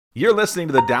You're listening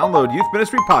to the Download Youth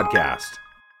Ministry Podcast.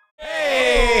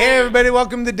 Hey, everybody.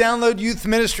 Welcome to the Download Youth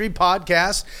Ministry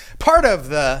Podcast, part of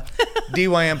the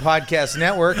DYM Podcast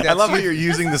Network. I love how you're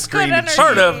using the screen to cheat.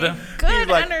 Part of the He's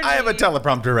like, I have a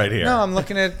teleprompter right here. No, I'm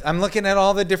looking at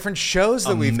all the different shows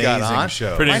that we've got on.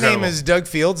 Show. Pretty my incredible. name is Doug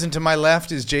Fields, and to my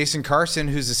left is Jason Carson,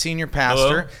 who's a senior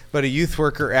pastor, but a youth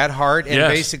worker at heart, and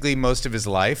basically most of his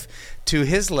life. To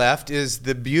his left is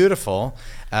the beautiful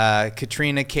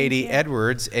Katrina Katie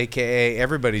Edwards, a.k.a.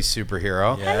 everybody's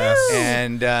superhero. Yes.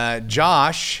 And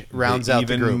Josh rounds out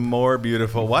the group. Even more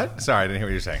beautiful. What? Sorry, I didn't hear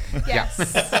what you're saying.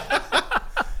 Yes.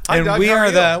 Hi, And Doug, we how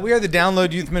are you? we are the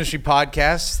Download Youth Ministry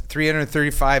Podcast,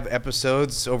 335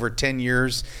 episodes, over 10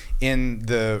 years in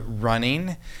the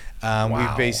running.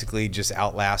 We've basically just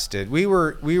outlasted. We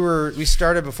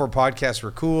started before podcasts were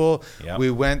cool. Yep.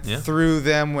 We went through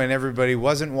them when everybody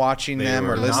wasn't watching them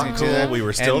were or listening not to cool. them. We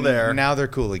were still and there. Now they're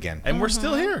cool again. And we're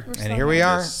still here. And here we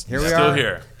are. Just Here we still are.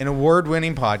 here. An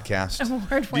award-winning podcast.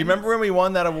 Do you remember when we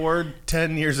won that award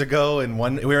 10 years ago? And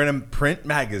we were in a print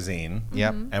magazine.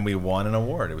 Yep. And we won an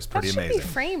award. It was pretty That should amazing. be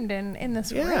framed in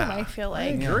this room, Yeah, I feel I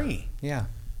like. agree. Yeah.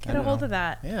 Get a hold of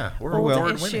that. Yeah, we're Old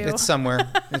award issue. winning. It's somewhere.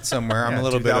 I'm a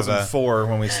little bit of a... 2004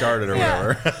 when we started or Yeah.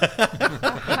 whatever.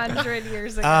 100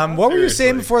 years ago. What were you saying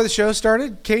Seriously. before the show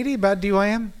started, Katie, about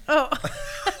DYM? Oh,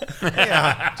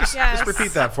 Yeah, just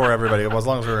repeat that for everybody as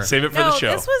long as we're... Save it for no, the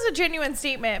show. this was a genuine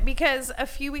statement because a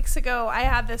few weeks ago I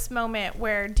had this moment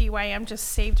where DYM just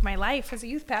saved my life as a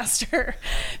youth pastor.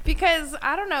 Because,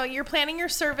 I don't know, you're planning your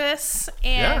service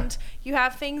and you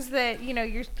have things that,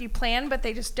 you plan, but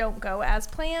they just don't go as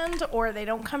planned or they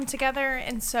don't come together.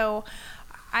 And so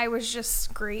I was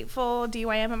just grateful.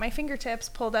 DYM at my fingertips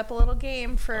pulled up a little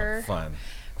game for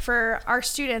our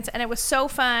students, and it was so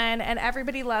fun, and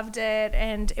everybody loved it,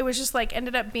 and it was just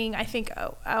ended up being, I think,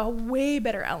 a way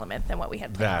better element than what we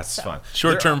had planned. That's fun.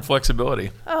 Short-term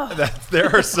flexibility.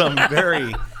 There are some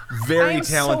very, I very am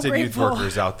so talented youth grateful.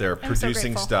 workers out there I'm so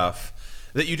producing grateful. stuff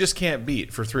that you just can't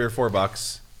beat for $3 or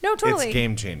 $4. No, totally. It's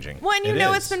game changing. Well, and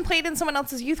it's been played in someone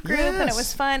else's youth group, and it Yes.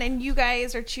 was fun, and you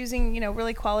guys are choosing,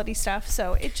 really quality stuff,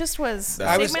 so it just was.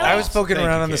 I was- saved my I life. was poking Thank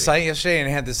around you, on the Katie. site yesterday and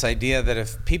had this idea that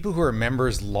if people who are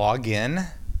members log in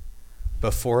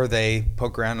before they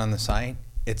poke around on the site,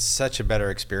 it's such a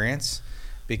better experience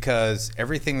because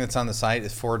everything that's on the site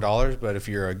is $4, but if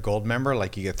you're a gold member,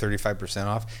 like you get 35%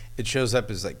 off, it shows up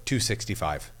as like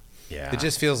 $265. Yeah. It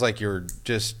just feels like you're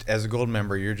just, as a gold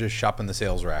member, you're just shopping the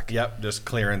sales rack. Yep, just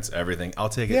clearance everything. I'll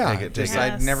take it, Yeah, take just it.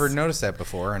 Yes. I'd never noticed that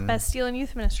before. And Best deal in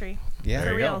youth ministry. yeah, For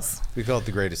There you go. reals. we call it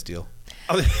the greatest deal.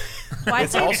 Why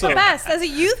say it's the best? As a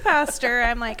youth pastor,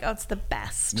 I'm like, oh, it's the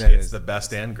best. It's the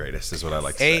best and greatest is what I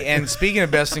like to Hey, say. and speaking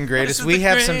of best and greatest, is we the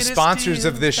have some greatest sponsors deal.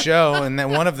 of this show, and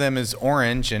then one of them is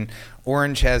Orange, and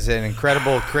Orange has an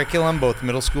incredible curriculum, both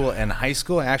middle school and high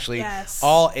school, actually Yes.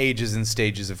 all ages and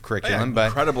stages of Yeah, curriculum. But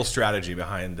incredible strategy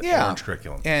behind Orange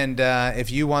curriculum. And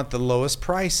if you want the lowest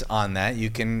price on that, you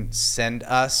can send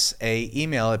us a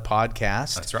email at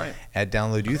podcast. That's right. At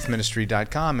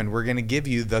downloadyouthministry.com, and we're going to give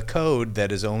you the code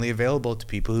that is only available to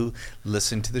people who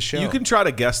listen to the show. You can try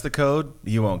to guess the code.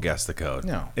 You won't guess the code.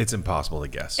 No. It's impossible to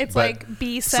guess. It's But like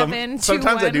B721.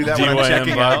 sometimes I do that when I'm DYM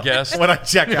checking out. podcast. When I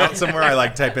check out somewhere, I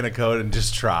type in a code and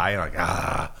just try.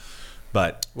 And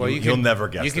but you'll never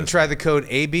guess. You can this. try the code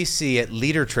ABC at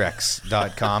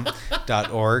leadertrex.com,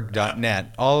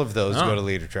 .org.net. All of those go to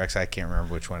Leadertrex. I can't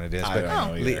remember which one it is, I but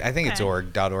don't know either. I think it's Okay.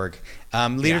 .org.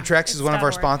 Leadertrex is It's one of our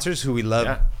 .org. sponsors who we love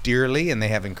Yeah. dearly, and they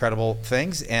have incredible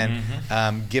things. And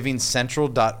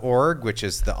givingcentral.org, which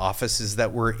is the offices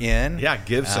that we're in. Yeah,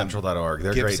 givecentral.org.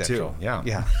 They're Give great Central. too.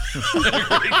 Yeah.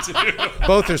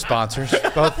 Both are sponsors.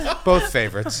 Both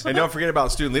favorites. And don't forget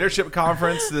about Student Leadership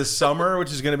Conference this summer,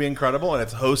 which is going to be incredible, and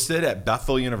it's hosted at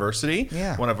Bethel University.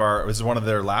 Yeah. This is one of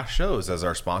their last shows as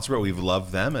our sponsor, but we've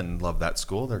loved them and loved that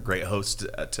school. They're a great host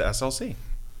to SLC.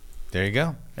 There you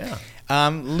go. Yeah.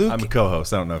 Luke, I'm a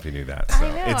co-host. I don't know if you knew that. So I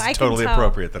know. it's I totally can tell.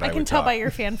 appropriate that I can would tell talk. by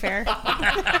your fanfare.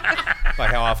 by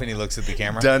how often he looks at the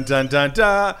camera. Dun dun dun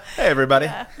dun. Hey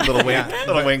everybody. Little wink,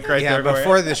 little wink right Yeah, there.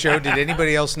 before the show, did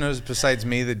anybody else notice besides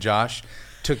me that Josh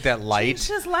took that light It's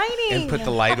just lighting. and put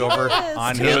the light over Yes.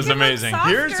 on To him? It was make look amazing. softer.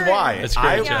 Here's why. It's great,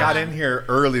 I yeah. got in here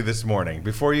early this morning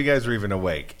before you guys were even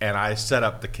awake, and I set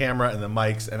up the camera and the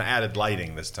mics and added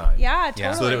lighting this time. Yeah,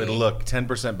 totally. So that it would look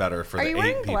 10% better for Are the you 8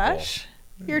 wearing people. blush?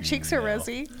 Your cheeks are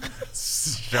rosy.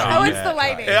 Stop Oh, it's it. the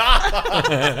lighting.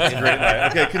 Great light.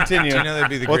 Okay, continue. Do you know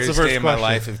that'd be the What's greatest the first day of my question?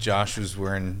 life if Josh was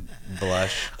wearing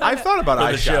blush? I've thought about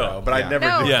For the eyeshadow, show. but I Yeah. never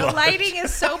No, did Yeah. the blush. lighting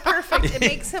is so perfect. It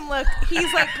makes him look,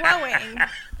 he's like glowing.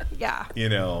 Yeah, You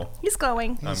know, he's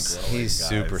glowing. I'm glowing, He's guys.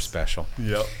 super special.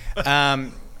 Yep.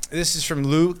 This is from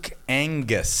Luke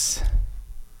Angus.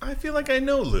 I feel like I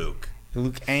know Luke.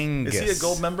 Luke Angus. Is he a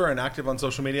gold member and active on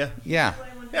social media? Yeah.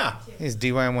 Yeah. He's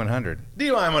DYM 100.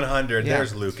 DYM 100. Yeah.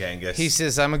 There's Luke Angus. He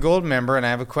says, I'm a gold member and I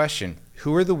have a question.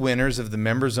 Who are the winners of the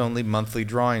members only monthly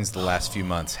drawings the last few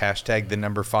months? Hashtag the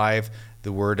number 5,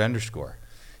 the word _.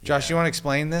 Josh, you want to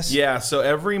explain this? Yeah, so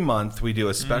every month we do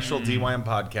a special DYM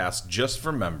podcast just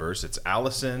for members. It's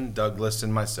Allison, Douglas,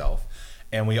 and myself.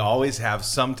 And we always have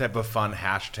some type of fun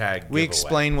hashtag giveaway. We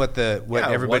explain what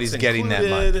everybody's what's getting that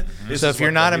included. month. This So is if you're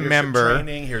what not the a leadership member,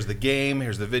 training, here's the game,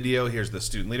 here's the video, here's the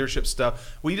student leadership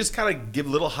stuff. We just kind of give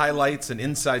little highlights and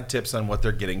inside tips on what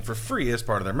they're getting for free as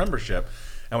part of their membership.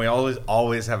 And we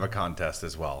always have a contest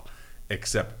as well.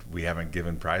 Except we haven't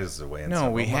given prizes away in no,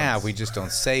 several we months. have. We just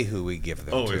don't say who we give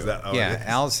them to. Is that? Oh, yeah, it is.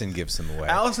 Allison gives them away.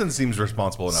 Allison seems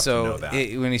responsible enough to know that.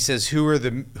 When he says who are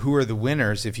the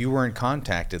winners, if you weren't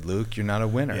contacted, Luke, you're not a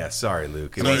winner. Yeah, sorry,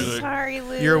 Luke. Sorry,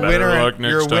 Luke. You're a Better winner. luck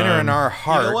next You're a winner in time. our You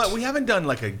heart. know what? We haven't done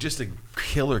like a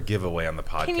killer giveaway on the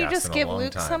podcast. Can you just in a give long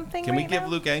Luke time. something Can we right give now?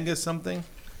 Luke Angus something?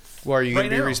 Well, are you going Right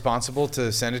to be now. responsible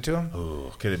to send it to him?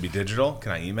 Ooh, could it be digital?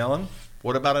 Can I email him?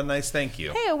 What about a nice thank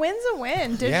you? Hey, a win's a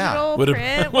win. Digital, Yeah.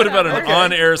 print, What about an whatever.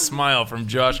 on-air smile from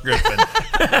Josh Griffin?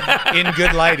 In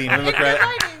good lighting. Look Good right.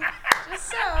 lighting.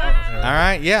 Just so. All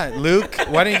right, yeah, Luke.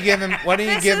 Why don't you give him? Why don't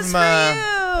you This give is him?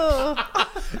 for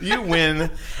you. You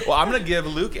win. Well, I'm going to give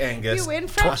Luke Angus You win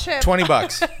friendship. $20.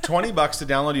 $20 to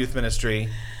download Youth Ministry.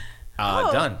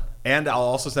 Oh. Done. And I'll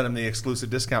also send him the exclusive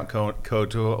discount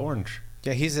code to Orange.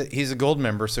 Yeah, he's a gold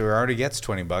member, so he already gets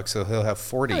 $20, so he'll have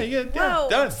 40. Yeah, Whoa.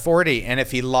 done. 40, and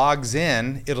if he logs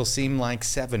in, it'll seem like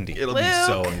 70. It'll be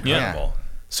so Luke. incredible.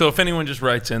 So if anyone just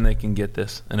writes in, they can get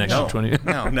this an extra No. 20.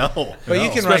 No. No. But you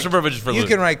no. can Special write, privileges for you Luke.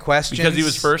 can write questions Because he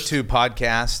was first? to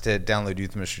podcast at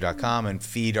downloadyouthministry.com and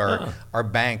feed our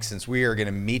bank, since we are going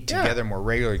to meet Yeah. together more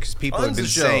regularly, because people Tons have been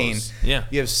of saying shows. Yeah.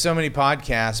 you have so many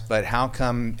podcasts, but how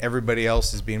come everybody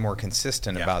else is being more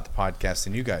consistent Yeah. about the podcast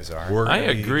than you guys are? We're I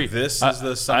gonna be- agree. This is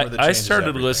the summer that I changes started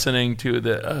everything. listening to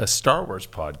the Star Wars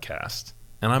podcast,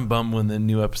 and I'm bummed when the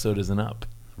new episode isn't up.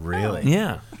 Really?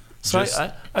 Yeah. So Just-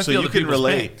 I so feel you the can people's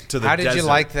relate pain. to the How did you desert.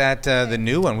 like that, the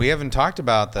new one? We haven't talked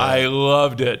about the... I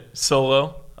loved it.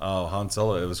 Solo, Oh, Han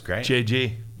Solo. It was great. JG.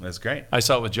 It was great. I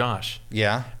saw it with Josh.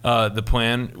 yeah. The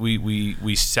plan,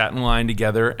 we sat in line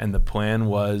together, and the plan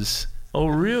was, oh,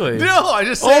 really? No, I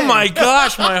just Oh saying. my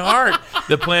gosh, my heart.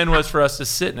 The plan was for us to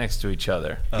sit next to each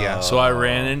other. Yeah. So I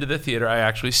ran into the theater. I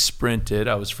actually sprinted.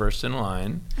 I was first in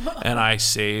line, and I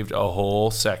saved a whole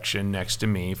section next to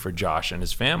me for Josh and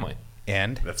his family.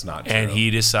 And? That's not true. And he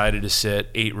decided to sit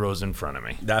 8 rows in front of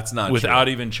me. That's not without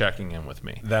true. even checking in with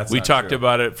me. That's we not talked true.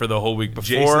 about it for the whole week before.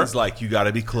 Jason's like, you got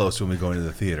to be close when we go into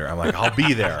the theater. I'm like, I'll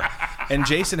be there. And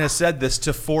Jason has said this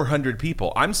to 400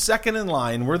 people. I'm second in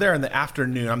line. We're there in the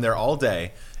afternoon. I'm there all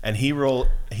day. And he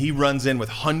runs in with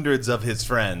hundreds of his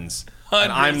friends. And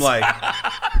I'm Hundreds. like,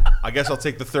 I guess I'll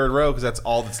take the third row because that's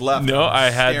all that's left. No, I'm I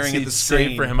had staring at the seats screen.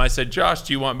 saved for him. I said, Josh,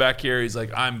 do you want back here? He's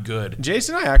like, I'm good.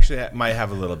 Jason and I actually might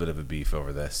have a little bit of a beef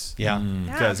over this. Yeah.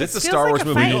 Because this it's a feels Star like Wars a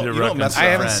movie. fight. You We need to don't mess with I a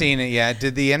haven't friend. seen it yet.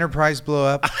 Did the Enterprise blow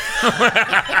up?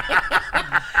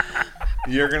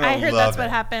 You're gonna I heard love that's it. what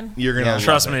happened. You're gonna Yeah. love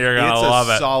Trust it. me, you're gonna it's love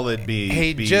a it. solid B.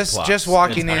 Hey, B just plus.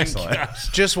 walking It's in, excellent.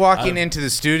 just walking into the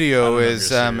studio if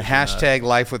is you're serious or hashtag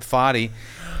Life with Fadi,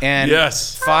 and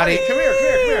Yes. Fadi, Come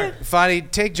here.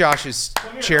 Fadi, take Josh's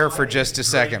chair for just a Right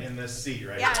second. in this seat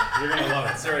right here. You're gonna love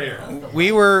it. It's right here.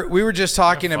 We were just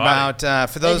talking Fadi. about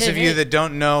for those of you that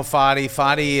don't know Fadi.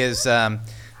 Fadi is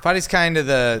Fadi's kind of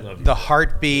the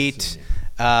heartbeat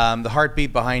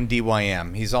behind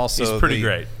DYM. He's also He's pretty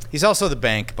great. He's also the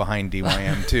bank behind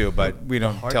DYM too, but we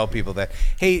don't tell people that.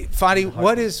 Hey, Fadi,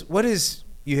 what is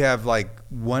you have like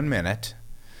 1 minute,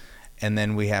 and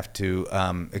then we have to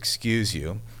excuse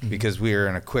you because we are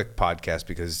in a quick podcast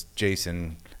because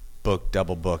Jason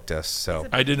double booked us. So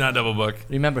I did not double book.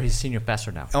 Remember, he's senior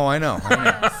pastor now. oh, I know.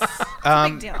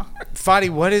 Big deal. Fadi,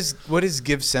 what is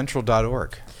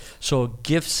GiveCentral.org? So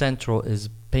Give Central is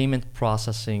payment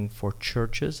processing for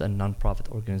churches and nonprofit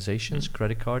organizations,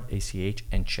 credit card, ACH,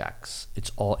 and checks. It's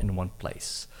all in one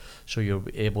place. So you'll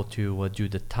be able to do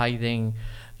the tithing,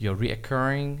 your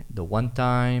reoccurring, the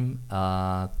one-time,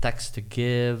 text to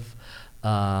give,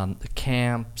 the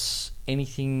camps,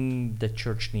 anything the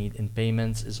church need in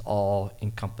payments is all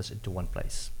encompassed into one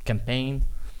place. Campaign.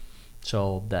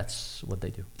 So that's what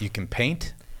they do. You can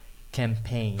paint.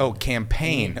 Campaign. Oh,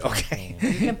 campaign. Okay.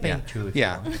 You can paint too. If you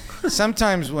Yeah. want.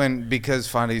 Sometimes because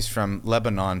Fadi's from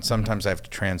Lebanon, sometimes I have to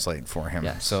translate for him.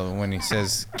 Yes. So when he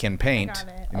says can paint, got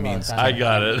it. it means I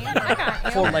got it. I got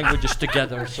you. 4 languages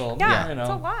together, so Yeah, you it's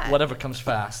a know, lot. whatever comes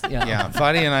fast. Yeah. yeah.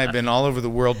 Fadi and I have been all over the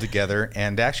world together,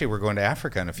 and actually we're going to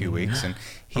Africa in a few weeks, and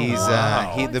he's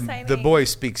wow. the Exciting. boy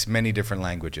speaks many different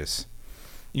languages.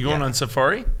 You going Yeah. on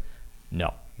safari?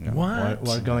 No. What?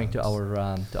 We're going to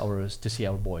our to see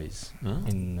our boys Oh.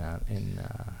 in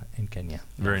Kenya.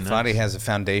 Very nice. Fadi has a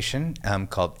foundation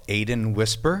called Aiden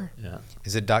Whisper. Yeah.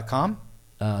 Is it .com?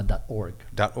 .org.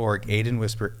 .org. Aiden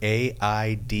Whisper.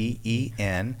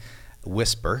 AIDEN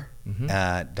Whisper.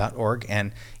 .org.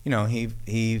 And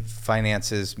he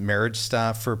finances marriage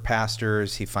stuff for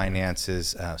pastors. He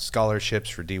finances scholarships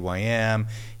for DYM.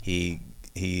 He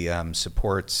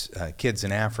supports kids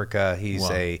in Africa. He's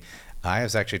Wow. I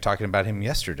was actually talking about him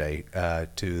yesterday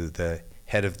to the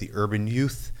head of the Urban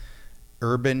Youth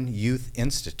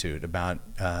Institute about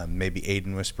maybe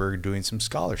Aiden Whisper doing some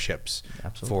scholarships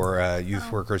Absolutely. for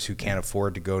youth workers who can't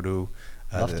afford to go to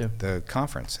Love to. the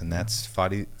conference, and that's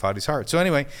Fadi's heart. So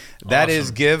anyway, that is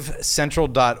Awesome.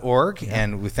 givecentral.org,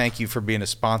 and we thank you for being a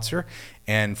sponsor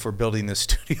and for building this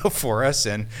studio for us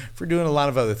and for doing a lot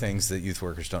of other things that youth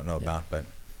workers don't know about. But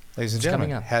ladies and It's gentlemen,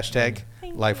 coming up. hashtag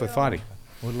Thank Life with you. Fadi.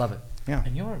 We'd love it. Yeah.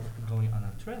 And you're going on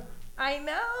a trip. I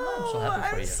know. I'm so happy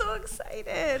for I'm you. so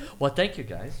excited. Well, thank you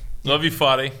guys. Love you,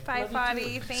 Fadi. Bye, Love you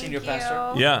Fadi. too. Thank Senior you.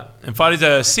 pastor. Yeah, and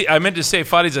Fadi's I meant to say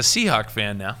Fadi's a Seahawk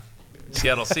fan now.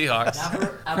 Seattle Seahawks.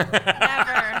 Never, ever.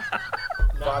 Never.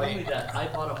 Not only that, I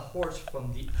bought a horse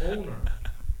from the owner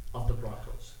of the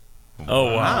Broncos.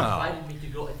 Oh wow. She invited me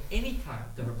to go at any time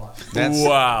to her box.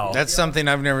 Wow. That's something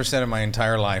I've never said in my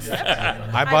entire life.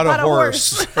 I bought a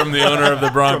horse. From the owner of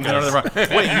the Broncos.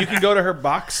 Wait, you can go to her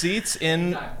box seats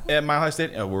at Mile High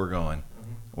State? Oh, we're going.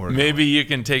 Maybe you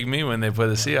can take me when they play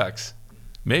the Seahawks.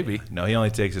 Maybe. No, he only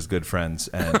takes his good friends,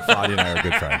 and Fadi and I are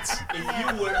good friends.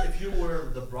 If you were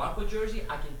the Bronco jersey,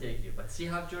 I can take you. But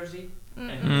Seahawk jersey,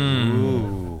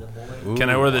 Ooh.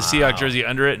 Can I wear the Seahawk jersey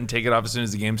under it and take it off as soon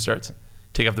as the game starts?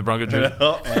 Take off the Bronco jersey.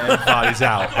 And Fadi's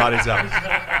out. Fadi's out.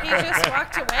 He just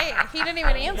walked away. He didn't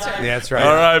even answer. Yeah, that's right.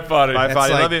 All right, Fadi. Bye, It's Fadi.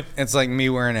 like, Love you. It's like me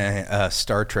wearing a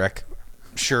Star Trek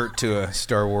shirt to a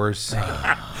Star Wars.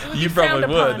 You Frowned probably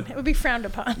upon. would. It would be frowned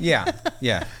upon. Yeah,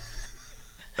 yeah.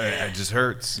 It just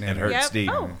hurts. It hurts Yep. deep.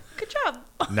 Oh, good job.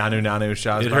 Nanu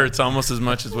Shazbot. It hurts almost as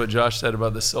much as what Josh said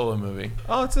about the Solo movie.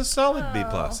 Oh, it's a solid B+.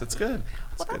 It's good.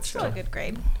 Well, that's still a good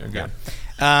grade. You're good.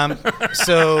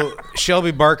 So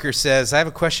Shelby Barker says, I have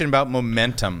a question about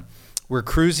momentum. We're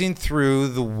cruising through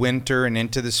the winter and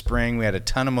into the spring. We had a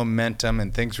ton of momentum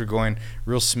and things were going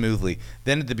real smoothly.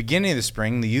 Then at the beginning of the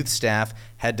spring, the youth staff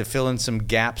had to fill in some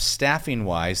gaps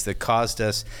staffing-wise that caused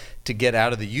us to get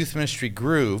out of the youth ministry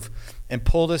groove and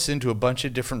pulled us into a bunch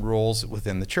of different roles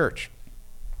within the church.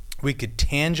 We could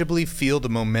tangibly feel the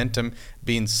momentum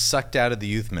being sucked out of the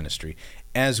youth ministry.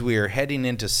 As we are heading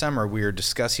into summer, we are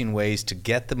discussing ways to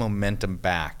get the momentum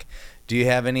back. Do you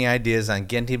have any ideas on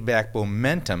getting back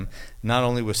momentum, not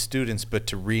only with students, but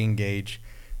to re-engage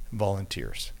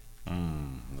volunteers?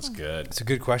 That's good. It's a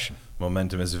good question.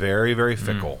 Momentum is very, very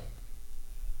fickle.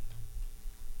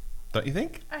 Don't you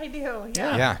think? I do.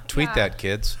 Yeah, tweet Yeah. that,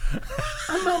 kids.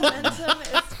 Momentum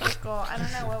is fickle. I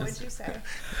don't know. What would you say?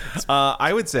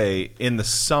 I would say in the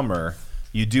summer,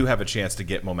 you do have a chance to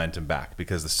get momentum back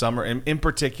because the summer, in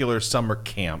particular, summer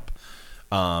camp,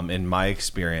 in my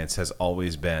experience, has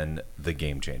always been the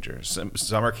game changers.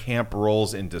 Summer camp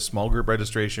rolls into small group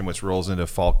registration, which rolls into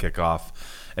fall kickoff,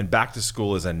 and back to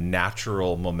school is a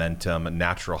natural momentum, a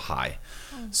natural high.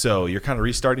 So you're kind of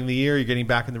restarting the year, you're getting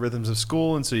back in the rhythms of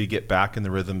school, and so you get back in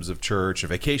the rhythms of church. Your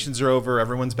vacations are over,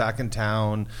 everyone's back in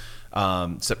town.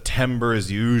 September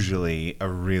is usually a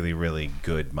really, really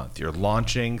good month. You're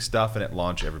launching stuff, and at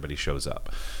launch, everybody shows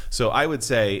up. So I would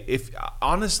say, if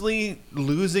honestly,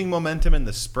 losing momentum in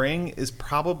the spring is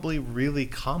probably really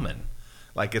common.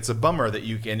 Like, it's a bummer that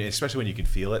you can, especially when you can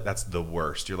feel it, that's the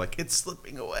worst. You're like, it's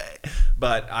slipping away.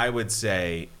 But I would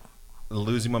say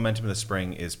losing momentum in the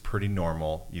spring is pretty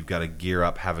normal. You've got to gear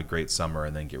up, have a great summer,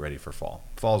 and then get ready for fall.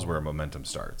 Fall is where momentum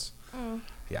starts.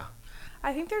 Yeah.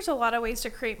 I think there's a lot of ways to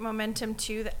create momentum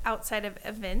too outside of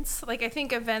events. Like I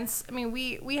think events, I mean,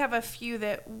 we have a few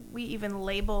that we even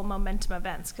label momentum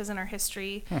events because in our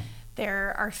history,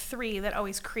 there are 3 that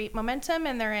always create momentum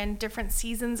and they're in different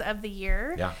seasons of the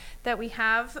year that we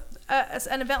have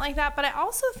an event like that. But I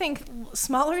also think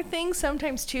smaller things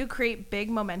sometimes too create big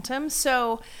momentum.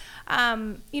 So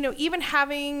Even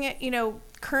having,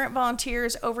 current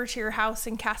volunteers over to your house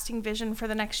and casting vision for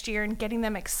the next year and getting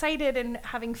them excited and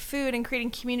having food and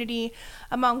creating community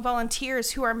among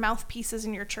volunteers who are mouthpieces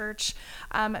in your church.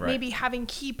 Maybe having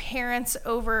key parents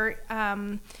over,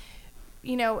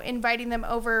 inviting them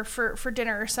over for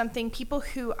dinner or something. People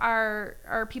who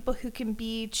are people who can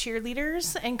be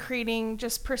cheerleaders and creating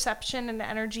just perception and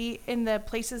energy in the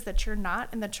places that you're not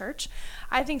in the church.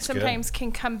 I think sometimes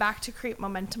can come back to create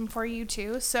momentum for you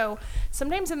too. So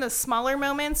sometimes in the smaller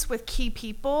moments with key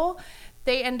people,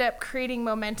 they end up creating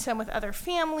momentum with other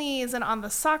families and on the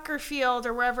soccer field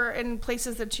or wherever in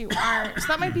places that you aren't. So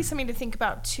that might be something to think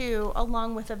about too,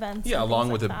 along with events. Yeah, along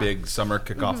with like a big summer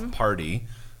kickoff party.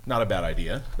 Not a bad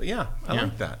idea, but I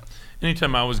like that.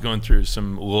 Anytime I was going through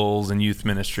some lulls in youth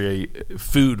ministry,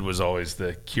 food was always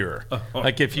the cure.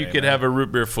 Like if you could have a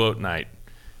root beer float night,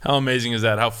 how amazing is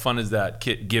that? How fun is that?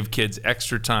 Give kids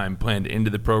extra time planned into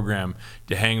the program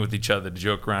to hang with each other, to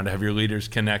joke around, to have your leaders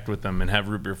connect with them and have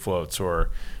root beer floats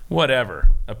or whatever,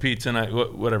 a pizza night,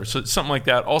 whatever. So something like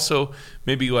that. Also,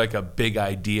 maybe like a big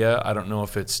idea. I don't know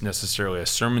if it's necessarily a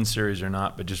sermon series or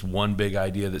not, but just one big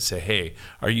idea that say, hey,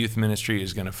 our youth ministry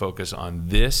is going to focus on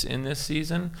this in this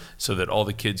season so that all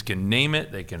the kids can name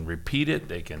it, they can repeat it,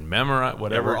 they can memorize,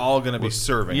 whatever. Yeah, we're all going to be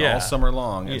serving all summer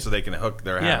long, and so they can hook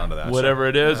their hat onto that. Whatever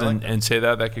it is, and say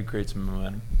that could create some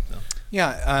momentum. So.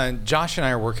 Yeah, Josh and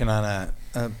I are working on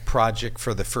a project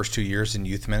for the first 2 years in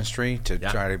youth ministry to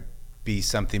try to be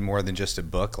something more than just a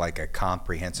book, like a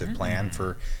comprehensive plan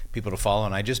for people to follow.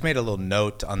 And I just made a little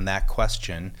note on that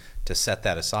question to set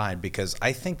that aside, because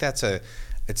I think don't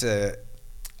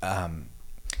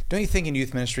you think in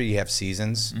youth ministry you have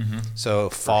seasons?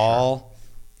 So fall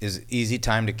is easy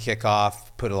time to kick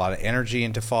off, put a lot of energy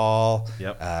into fall,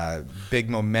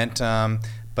 big momentum.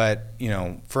 But,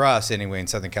 for us anyway, in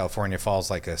Southern California,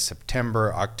 fall's like a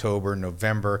September, October,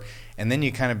 November, and then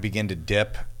you kind of begin to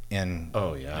dip in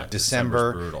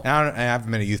December. Now, I haven't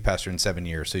been a youth pastor in 7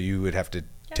 years, so you would have to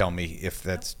tell me if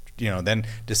that's, then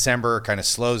December kind of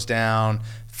slows down,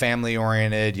 family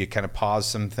oriented, you kind of pause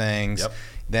some things.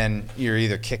 Then you're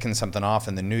either kicking something off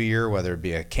in the new year, whether it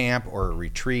be a camp or a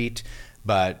retreat,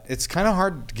 but it's kind of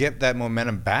hard to get that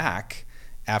momentum back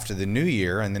after the new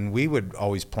year. And then we would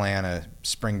always plan a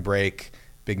spring break,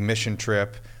 big mission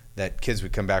trip, that kids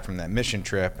would come back from that mission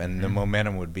trip and the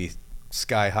momentum would be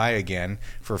sky high again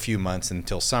for a few months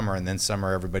until summer, and then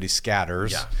summer everybody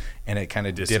scatters and it kind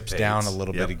of dips down a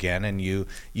little bit again, and you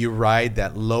ride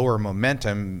that lower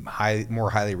momentum, more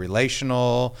highly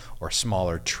relational or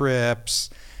smaller trips.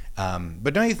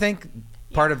 But don't you think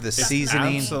part of the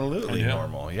seasoning? Absolutely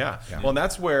normal, Well, and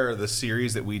that's where the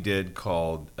series that we did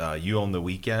called You Own the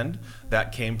Weekend,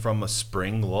 that came from a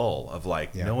spring lull of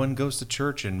no one goes to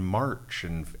church in March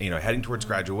and heading towards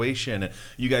graduation.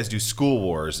 You guys do school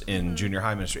wars in junior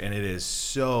high ministry, and it is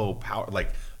so powerful.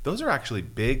 Those are actually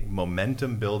big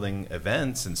momentum building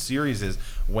events and series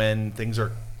when things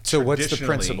are. So what's the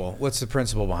principle? What's the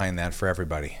principle behind that for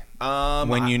everybody?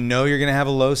 When you're going to have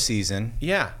a low season.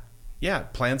 Yeah,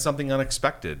 plan something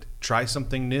unexpected. Try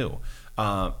something new.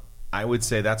 I would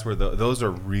say that's where those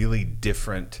are really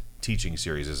different teaching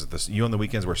series. Is this You on the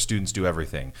Weekends, where students do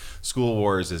everything. School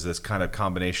Wars is this kind of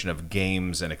combination of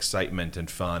games and excitement and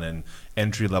fun and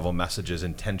entry-level messages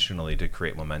intentionally to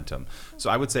create momentum. So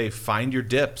I would say find your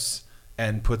dips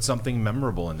and put something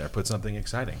memorable in there. Put something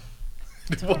exciting.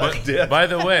 By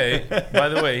the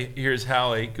way, here's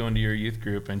Hallie going to your youth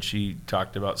group, and she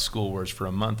talked about School Wars for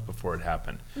a month before it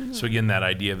happened. So again, that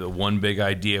idea of the one big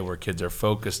idea where kids are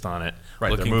focused on it,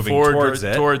 looking forward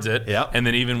towards it, and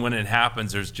then even when it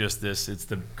happens, there's just this, it's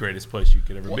the greatest place you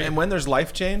could ever be. And when there's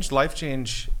life change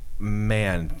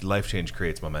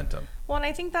creates momentum. Well, and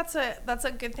I think that's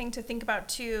a good thing to think about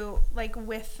too,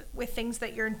 with things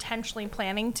that you're intentionally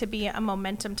planning to be a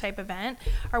momentum type event,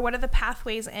 or what are the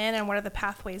pathways in and what are the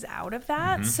pathways out of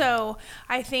that. So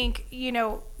I think,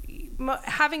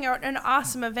 having an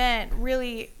awesome event,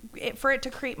 really, for it to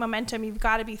create momentum, you've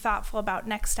got to be thoughtful about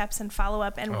next steps and follow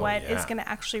up and what is going to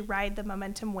actually ride the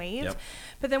momentum wave.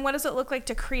 But then what does it look like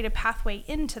to create a pathway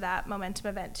into that momentum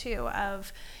event too,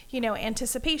 of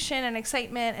anticipation and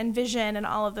excitement and vision and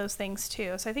all of those things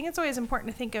too. So I think it's always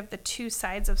important to think of the two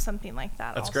sides of something like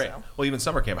that. That's great. Well, even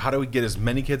summer camp, how do we get as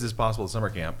many kids as possible to summer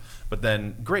camp? But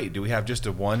then, great, do we have just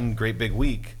one great big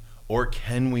week? Or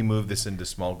can we move this into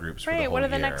small groups for the whole year? What are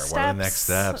the next steps? What are the next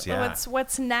steps? Yeah.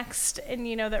 What's next? And,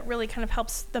 that really kind of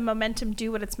helps the momentum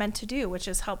do what it's meant to do, which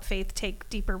is help faith take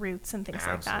deeper roots and things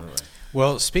like that.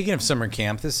 Well, speaking of summer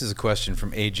camp, this is a question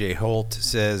from AJ Holt. It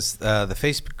says, the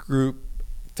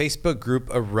Facebook group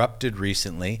erupted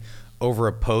recently over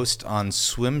a post on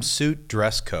swimsuit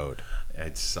dress code.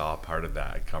 I saw part of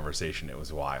that conversation. It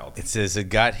was wild. It says it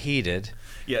got heated.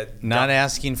 Yeah, Not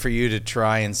asking for you to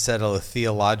try and settle a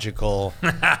theological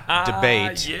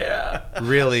debate. Yeah.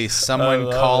 Really,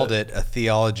 someone called it a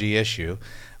theology issue.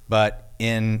 But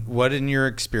in your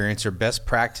experience, are best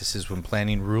practices when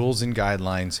planning rules and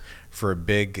guidelines for a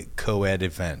big co-ed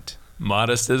event?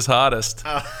 Modest is hottest.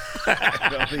 I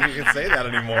don't think you can say that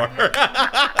anymore.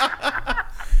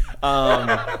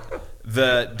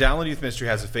 The Download Youth Ministry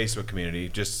has a Facebook community,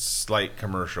 just slight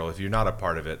commercial. If you're not a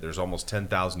part of it, there's almost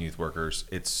 10,000 youth workers.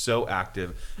 It's so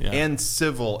active and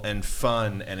civil and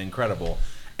fun and incredible.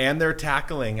 And they're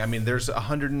tackling, I mean, there's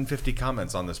 150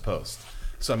 comments on this post.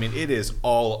 So, I mean, it is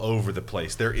all over the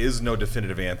place. There is no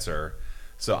definitive answer.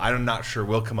 So I'm not sure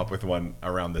we'll come up with one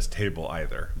around this table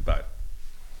either. But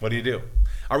what do you do?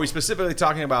 Are we specifically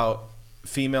talking about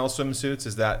female swimsuits?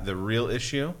 Is that the real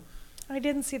issue? I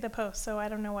didn't see the post, so I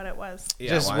don't know what it was.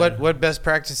 Yeah, Just what best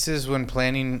practices when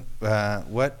planning?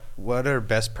 What are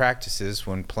best practices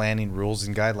when planning rules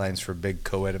and guidelines for a big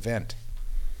co-ed event?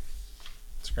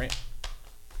 That's great.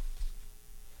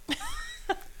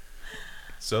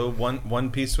 So one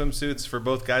piece swimsuits for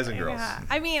both guys and girls. Yeah,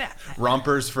 I mean,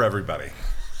 Rompers for everybody.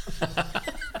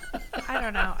 I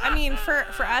don't know. I mean, for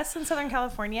us in Southern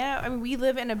California, I mean, we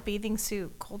live in a bathing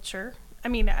suit culture. I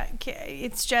mean,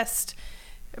 it's just.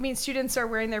 I mean, students are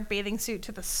wearing their bathing suit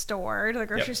to the store, to the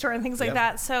grocery store and things like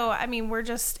that. So, I mean,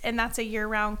 and that's a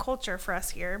year-round culture for us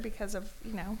here because of,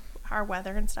 our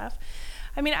weather and stuff.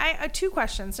 I mean, I two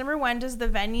questions. Number one, does the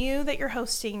venue that you're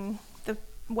hosting,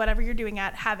 whatever you're doing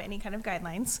at, have any kind of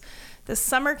guidelines? The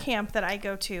summer camp that I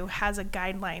go to has a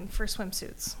guideline for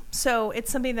swimsuits. So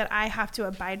it's something that I have to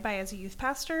abide by as a youth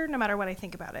pastor, no matter what I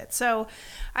think about it. So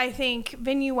I think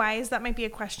venue-wise, that might be a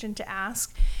question to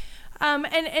ask.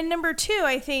 And number two,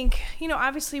 I think,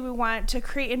 obviously we want to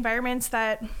create environments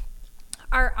that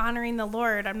are honoring the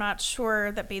Lord. I'm not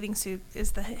sure that bathing suit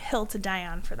is the hill to die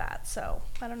on for that. So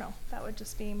I don't know. That would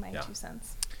just be my 2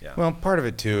 cents. Yeah. Well, part of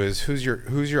it too is who's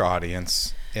your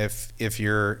audience. If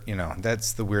you're,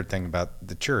 that's the weird thing about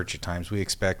the church. At times we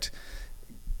expect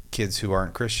kids who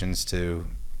aren't Christians to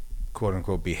quote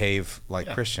unquote behave like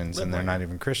Christians, and they're not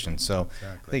even Christians. So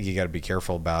I think you got to be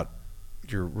careful about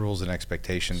your rules and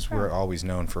expectations. Sure. We're always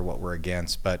known for what we're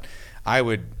against, but I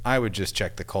would just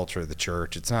check the culture of the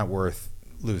church. It's not worth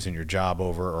losing your job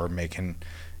over or making,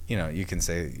 you can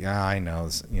say, yeah, I know,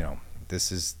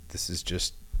 this is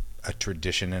just a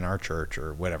tradition in our church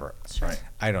or whatever. Sure. Right.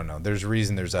 I don't know. There's a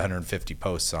reason there's 150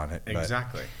 posts on it.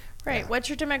 Exactly. Right. Yeah. What's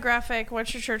your demographic?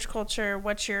 What's your church culture?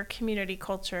 What's your community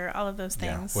culture? All of those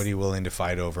things. Yeah. What are you willing to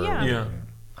fight over? Yeah.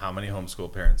 How many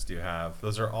homeschool parents do you have?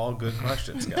 Those are all good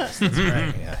questions, guys. That's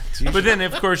right. Yeah. But then,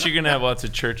 of course, you're going to have lots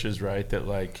of churches, right, that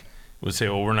would say,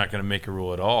 well, we're not going to make a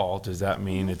rule at all. Does that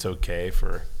mean it's okay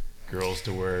for girls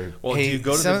to wear? Well, do you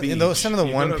go to the beach? Some of the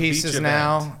one pieces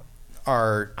now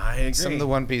are. I agree. Some of the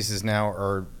one pieces now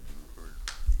are.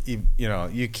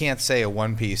 You can't say a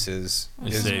one piece is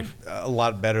safe. A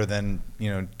lot better than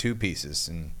two pieces,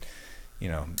 and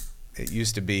it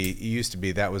used to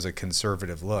be that was a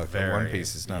conservative look. The one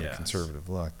piece is not a conservative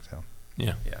look. So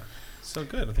yeah. So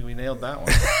good. I think we nailed that one.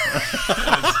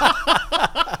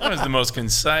 That was the most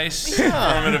concise,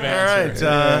 informative answer.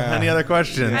 All right. Any other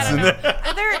questions? I don't know.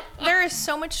 There is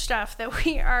so much stuff that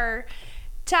we are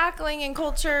tackling in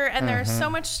culture, and there's so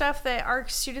much stuff that our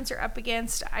students are up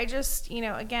against. I just,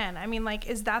 again, I mean,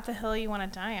 is that the hill you want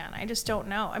to die on? I just don't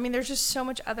know. I mean, there's just so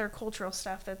much other cultural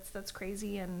stuff that's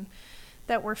crazy and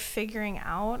that we're figuring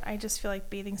out. I just feel like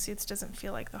bathing suits doesn't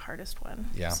feel like the hardest one.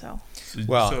 Yeah. So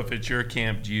if it's your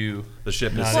camp, the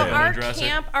ship is well,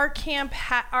 our camp,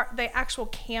 the actual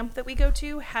camp that we go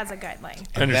to has a guideline.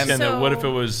 I understand that. What if it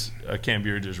was a camp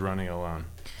you're just running alone?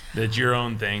 That's your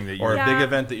own thing or a big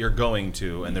event that you're going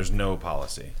to, and there's no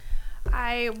policy.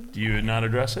 Do you not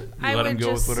address it? You let them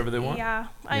go with whatever they want? Yeah.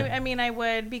 I mean, I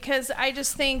would, because I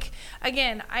just think,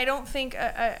 again, I don't think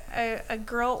a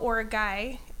girl or a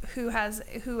guy who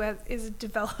is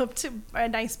developed a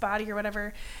nice body or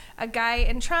whatever, a guy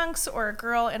in trunks or a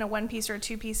girl in a one piece or a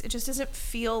two piece, it just doesn't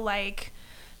feel like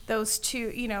those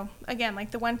two, again,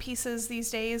 like the one pieces these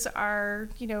days are,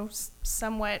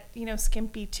 somewhat,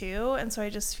 skimpy too. And so I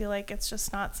just feel like it's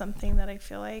just not something that I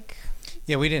feel like.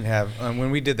 Yeah, we didn't have,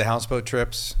 when we did the houseboat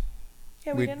trips,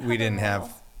 we didn't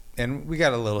have, and we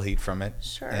got a little heat from it.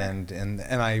 Sure. And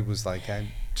I was like,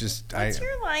 What's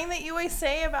your line that you always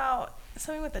say about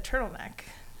something with the turtleneck?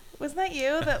 Wasn't that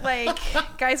you that like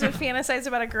guys would fantasize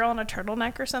about a girl in a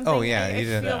turtleneck or something? Oh, yeah, I you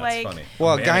did. feel That's like funny.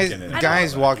 Well, Mannequin in a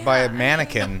guys turtleneck. walk by a Yeah.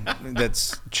 mannequin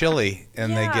that's chilly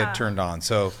and they Yeah. get turned on.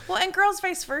 So well, and girls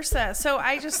vice versa. So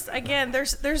I just again,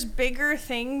 there's bigger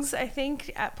things I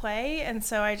think at play, and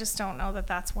so I just don't know that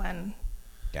that's when.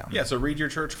 yeah, Yeah, so read your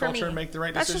church For culture me. and make the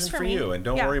right That's decision just for for me. you, and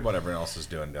don't Yeah. worry about everyone else is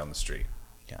doing down the street.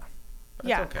 yeah.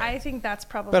 Yeah, okay. I think that's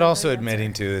probably. But also the admitting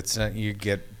answer. to it's not, you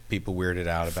get people weirded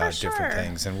out For about different sure.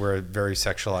 things, and we're a very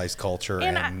sexualized culture,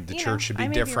 And and the you know, church should be I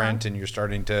may be different, wrong. and you're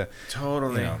starting to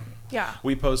Totally. You know, Yeah.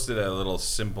 We posted a little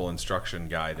simple instruction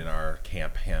guide in our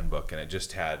camp handbook, and it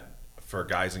just had, for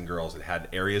guys and girls, it had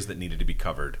areas that needed to be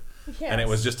covered. And it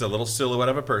was just a little silhouette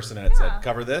of a person, and it Yeah. said,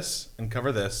 cover this,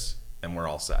 and we're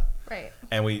all set. Right.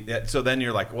 And so then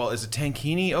you're like, well, is a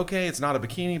tankini okay? It's not a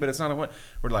bikini, but it's not a what?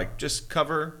 We're like, just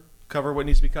cover what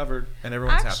needs to be covered, and I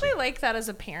everyone's actually happy. like that as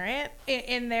a parent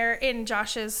in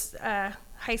Josh's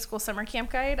high school summer camp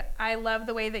guide. I love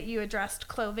the way that you addressed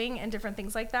clothing and different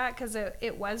things like that because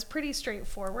it was pretty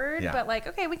straightforward. Yeah. But like,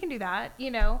 okay, we can do that,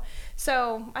 you know.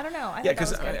 So I don't know. I Yeah, think that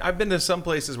because was good. I've been to some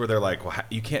places where they're like, well,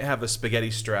 you can't have a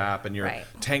spaghetti strap, and your Right.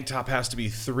 tank top has to be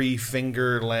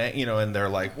 3-finger length, and they're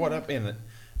like, what up? And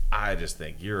I just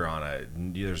think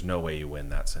there's no way you win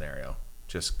that scenario.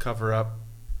 Just cover up,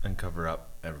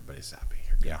 everybody's happy.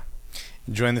 You're good. yeah.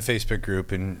 Join the Facebook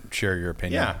group and share your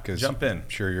opinion. Yeah, 'cause jump in. I'm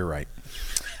sure you're right.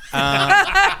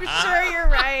 I'm sure you're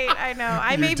right. I know.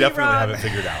 I may You be definitely wrong. have it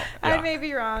figured out. I Yeah. may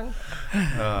be wrong.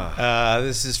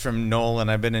 This is from Nolan.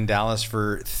 I've been in Dallas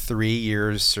for 3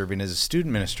 years serving as a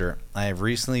student minister. I have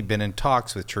recently been in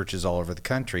talks with churches all over the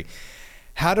country.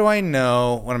 How do I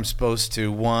know when I'm supposed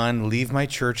to, 1, leave my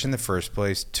church in the first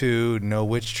place, 2, know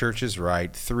which church is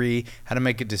right, 3, how to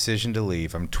make a decision to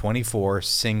leave? I'm 24,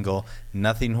 single,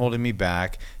 nothing holding me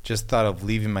back, just thought of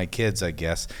leaving my kids, I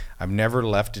guess. I've never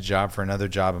left a job for another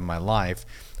job in my life.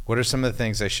 What are some of the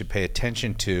things I should pay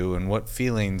attention to, and what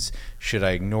feelings should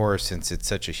I ignore since it's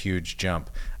such a huge jump?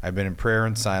 I've been in prayer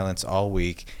and silence all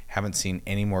week, haven't seen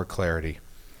any more clarity.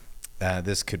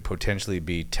 This could potentially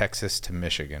be Texas to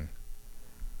Michigan.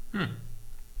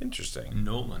 Interesting.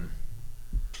 Nolan.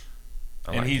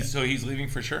 I And like it. he's leaving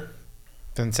for sure.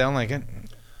 Doesn't sound like it.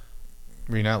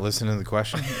 Were you not listening to the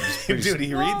question? Dude,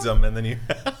 he reads them, and then you...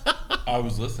 I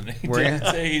was listening. Were Did ya?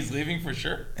 it say he's leaving for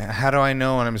sure? How do I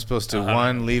know when I'm supposed to,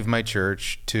 1, leave my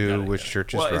church, 2, Got it, which got it.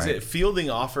 church is Well, right? is it fielding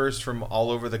offers from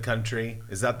all over the country?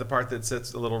 Is that the part that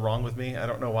sits a little wrong with me? I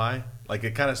don't know why. Like,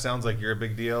 it kind of sounds like you're a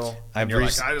big deal. And you're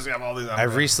like, I just have all these offers.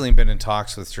 I've recently been in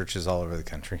talks with churches all over the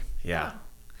country. Yeah.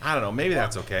 I don't know. Maybe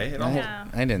that's okay. It all... Yeah.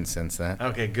 I didn't sense that.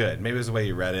 Okay, good. Maybe it's the way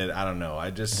you read it. I don't know.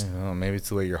 I just... Oh, maybe it's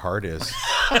the way your heart is.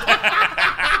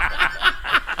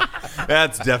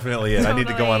 That's definitely it. I need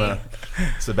to go on a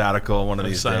sabbatical one of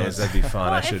these silence. days. That'd be fun.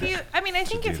 Well, I should... I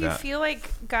think should if do you that. feel like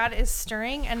God is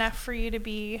stirring enough for you to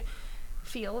be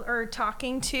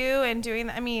talking to and doing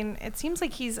that, I mean, it seems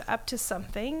like he's up to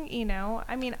something, you know.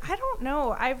 I mean, I don't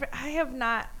know. I have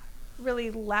not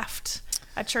really left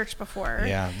a church before.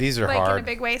 Yeah, these are like hard. in a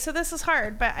big way. So this is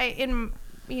hard, but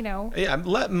Yeah,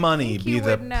 let money think be you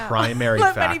the would know. primary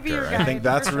Let money be factor. your I think guide,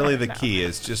 that's for really sure. the key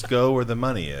is just go where the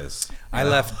money is. I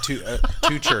left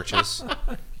two churches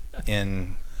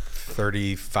in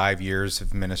 35 years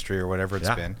of ministry or whatever it's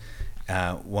Yeah. been.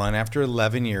 One after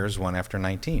 11 years, one after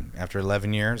 19. After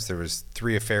 11 years, there was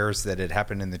 3 affairs that had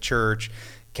happened in the church.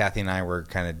 Kathy and I were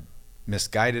kind of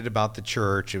misguided about the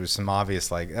church. It was some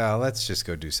obvious like, oh, let's just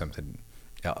go do something.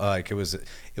 Like it was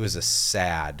a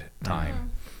sad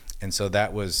time. And so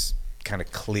that was kind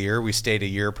of clear. We stayed a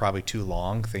year probably too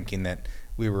long thinking that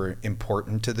we were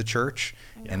important to the church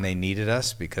and they needed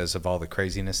us because of all the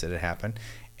craziness that had happened.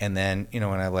 And then, when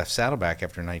I left Saddleback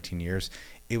after 19 years,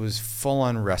 it was full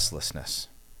on restlessness,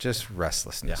 just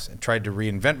restlessness. Yeah. I tried to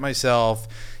reinvent myself,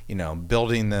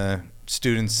 building the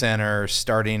student center,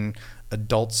 starting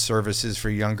adult services for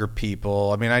younger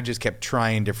people. I mean, I just kept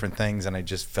trying different things and I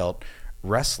just felt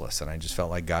restless. And I just felt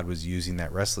like God was using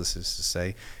that restlessness to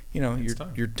say,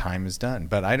 your time is done.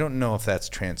 But I don't know if that's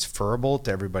transferable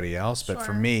to everybody else. But for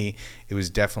Sure. me, it was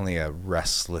definitely a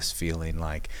restless feeling.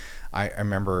 Like I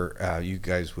remember you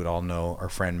guys would all know our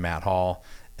friend Matt Hall,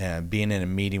 being in a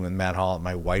meeting with Matt Hall at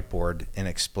my whiteboard and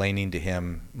explaining to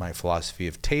him my philosophy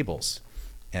of tables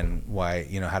and why,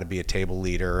 how to be a table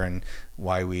leader and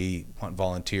why we want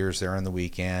volunteers there on the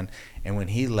weekend. And when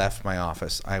he left my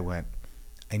office, I went,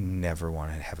 I never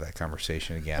want to have that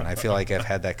conversation again. I feel like I've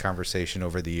had that conversation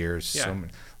over the years. Yeah.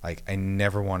 I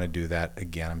never want to do that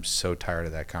again. I'm so tired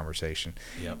of that conversation.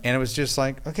 Yep. And it was just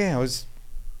like, okay, I was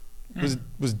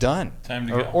was done. Time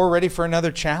to or, go. or ready for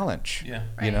another challenge. Yeah.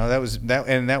 You know, that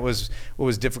was what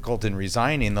was difficult in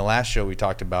resigning. The last show we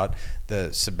talked about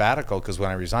the sabbatical, because when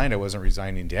I resigned, I wasn't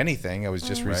resigning to anything. I was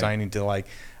just resigning to, like,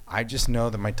 I just know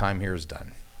that my time here is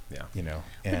done. Yeah. You know,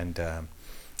 and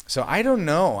so I don't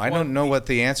know. I don't know what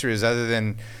the answer is, other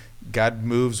than God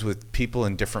moves with people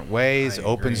in different ways,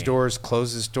 opens agree. doors,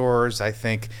 closes doors. I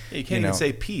think You can't even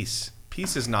say peace.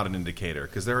 Peace is not an indicator,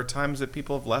 because there are times that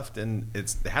people have left and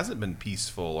it hasn't been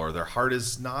peaceful, or their heart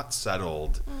is not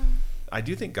settled. I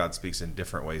do think God speaks in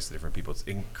different ways to different people. It's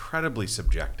incredibly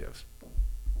subjective.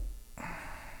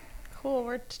 Cool,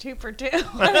 we're 2 for 2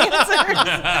 on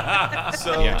answers.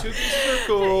 So 2 pieces are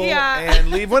cool, Yeah. and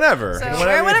leave whenever. So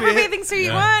wear whatever bathing suit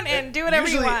you want and do whatever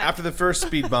Usually you want. after the first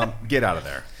speed bump, get out of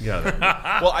there. Get out of there.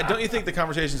 Well, don't you think the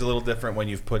conversation's a little different when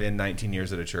you've put in 19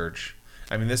 years at a church?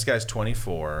 I mean, this guy's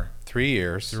 24. 3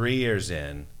 years. 3 years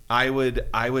in. I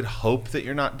would hope that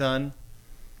you're not done,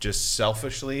 just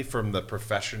selfishly from the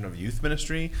profession of youth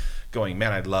ministry, going,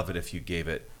 man, I'd love it if you gave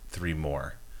it 3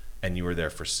 more and you were there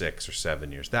for 6 or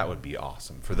 7 years. That would be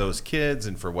awesome for those kids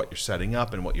and for what you're setting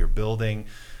up and what you're building.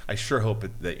 I sure hope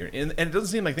that you're in, and it doesn't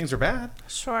seem like things are bad.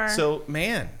 Sure. So,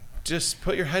 man, just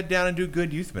put your head down and do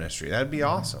good youth ministry. That'd be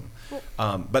awesome.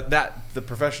 But the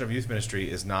profession of youth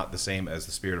ministry is not the same as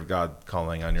the Spirit of God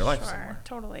calling on your life Sure, somewhere.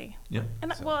 totally. Yeah.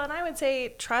 And and I would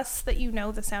say trust that you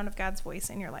know the sound of God's voice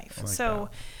in your life.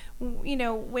 You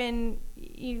know, when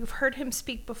you've heard him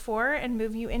speak before and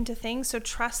move you into things, so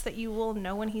trust that you will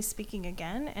know when he's speaking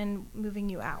again and moving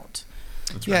you out.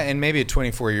 Yeah, and maybe at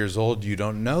 24 years old, you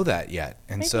don't know that yet.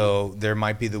 And so there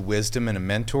might be the wisdom in a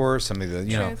mentor, somebody that,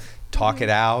 you know, talk it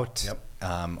out. Yep.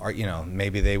 Or, you know,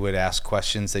 maybe they would ask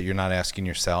questions that you're not asking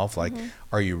yourself, like,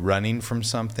 are you running from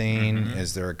something?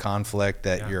 Is there a conflict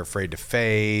that you're afraid to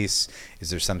face?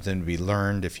 Is there something to be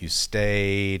learned if you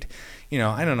stayed? You know,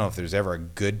 I don't know if there's ever a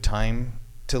good time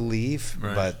to leave,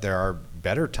 but there are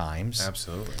better times.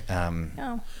 Absolutely.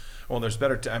 Well, there's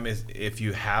better time if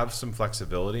you have some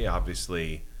flexibility.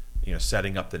 Obviously, you know,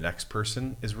 setting up the next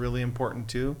person is really important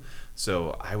too.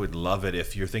 So I would love it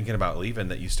if you're thinking about leaving,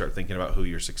 that you start thinking about who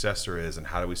your successor is and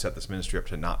how do we set this ministry up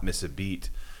to not miss a beat,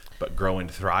 but grow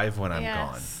and thrive when I'm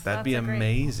gone. That'd be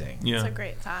amazing. Yeah. It's a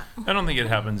great thought. I don't think it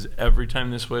happens every time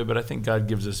this way, but I think God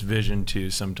gives us vision to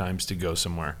sometimes to go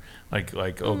somewhere.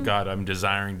 Like oh God, I'm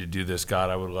desiring to do this. God,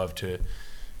 I would love to,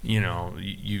 you know,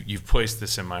 you've placed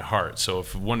this in my heart. So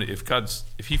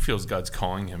if he feels God's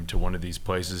calling him to one of these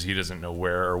places, he doesn't know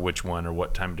where or which one or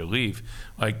what time to leave,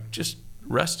 like just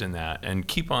rest in that and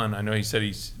keep on. I know he said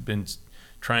he's been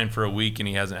trying for a week and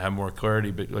he hasn't had more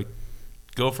clarity, but like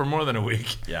go for more than a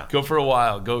week. Yeah. Go for a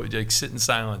while. Go like sit in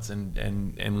silence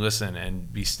and listen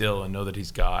and be still and know that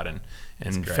he's God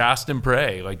and fast and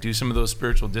pray. Like do some of those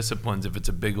spiritual disciplines. If it's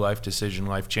a big life decision,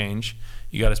 life change,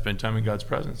 you got to spend time in God's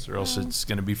presence, or else it's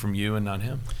going to be from you and not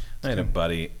him. I had a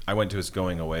buddy. I went to his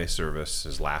going away service,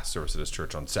 his last service at his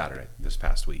church on Saturday this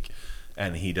past week.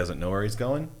 And he doesn't know where he's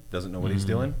going, doesn't know what he's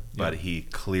doing, but he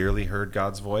clearly heard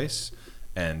God's voice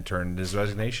and turned his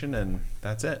resignation, and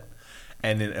that's it.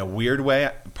 And in a weird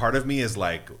way, part of me is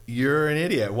like, you're an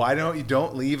idiot. Why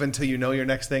don't leave until you know your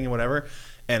next thing and whatever?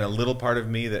 And a little part of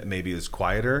me that maybe is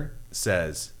quieter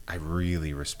says, I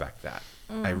really respect that.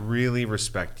 I really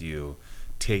respect you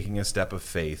taking a step of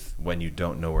faith when you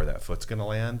don't know where that foot's going to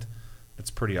land.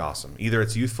 It's pretty awesome. Either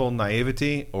it's youthful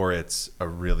naivety or it's a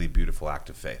really beautiful act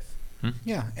of faith.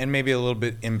 Yeah, and maybe a little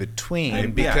bit in between,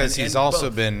 And- because and he's also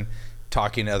both. been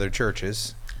talking to other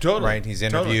churches. Totally. Right? He's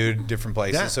interviewed different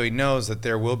places, Yeah. so he knows that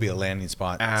there will be a landing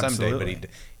spot someday, Absolutely.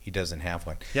 but he doesn't have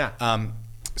one. Yeah.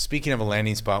 Speaking of a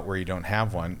landing spot where you don't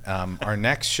have one, our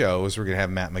next show is we're going to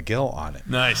have Matt McGill on it.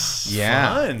 Nice.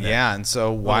 Yeah. Fun. Yeah, and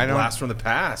so Why why don't... blast from the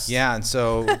past? Yeah, and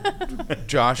so,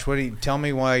 Josh, tell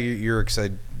me why you're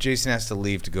excited. Jason has to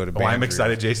leave to go to band. Oh, I'm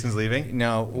excited Jason's leaving?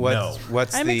 No,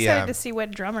 what's I'm the... excited to see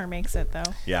what drummer makes it, though.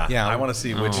 Yeah. Yeah. I want to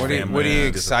see which What are family you is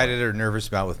excited or nervous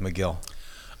about with McGill?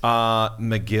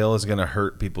 McGill is going to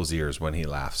hurt people's ears when he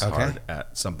laughs Okay. hard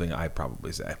at something I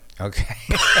probably say. Okay.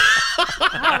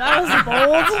 Wow, that was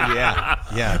bold.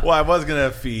 Yeah. Well, I was going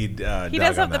to feed He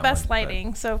does have the best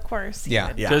lighting, so of course. Yeah.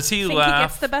 would Yeah. Does he think he laugh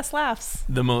gets the best laughs.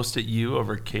 the most at you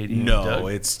over Katie and No,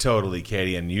 Doug? it's totally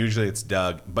Katie, and usually it's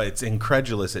Doug, but it's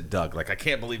incredulous at Doug. Like, I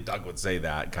can't believe Doug would say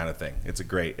that kind of thing. It's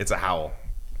a howl.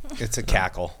 It's a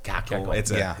cackle. Cackle.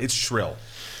 Yeah. It's shrill.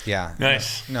 Yeah.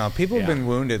 Nice. No, people have been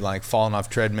wounded, like falling off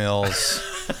treadmills,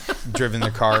 driven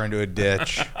their car into a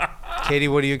ditch. Katie,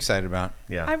 what are you excited about?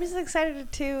 Yeah. I was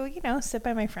excited to, sit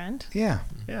by my friend. Yeah.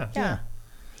 yeah. Yeah.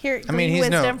 Hear I mean, he's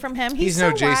wisdom no, from him. He's so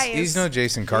Jason. wise. He's no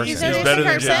Jason Carson. He's no He's Jason better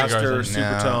than Carson. Jason Carson. No.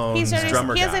 Supertone, He's no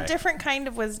drummer he has guy. a different kind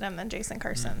of wisdom than Jason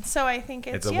Carson. So I think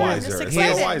it's, It's a I'm wiser. just It's like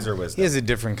excited. a wiser wisdom. He has a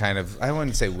different kind of. I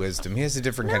wouldn't say wisdom. He has a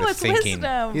different No, kind of it's thinking.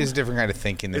 wisdom. He has a different kind of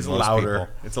thinking than It's most louder.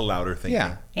 people. It's a louder thinking.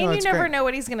 Yeah. And No, you it's never great. know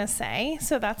what he's going to say.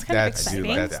 So that's kind of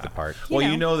exciting. That's the part. Well,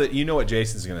 You you know. know what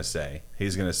Jason's going to say.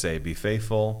 He's going to say, "Be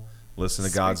faithful, listen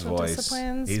to God's Spiritual voice."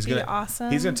 disciplines, He's be gonna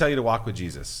awesome. He's going to tell you to walk with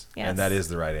Jesus, Yes. and that is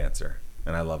the right answer.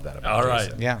 And I love that about All right.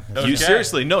 Jason. Yeah. Okay. You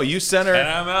seriously, no, you center. And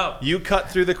I'm out. You cut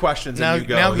through the questions Now, and you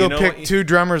go. now go you know pick what? 2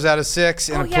 drummers out of 6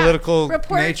 in Oh, a yeah. political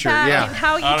Report nature. back Yeah. and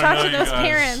how you I don't talk know, to you those guys.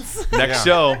 parents.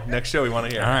 Next show we want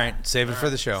to hear. All right. Save it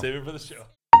for the show. Save it for the show.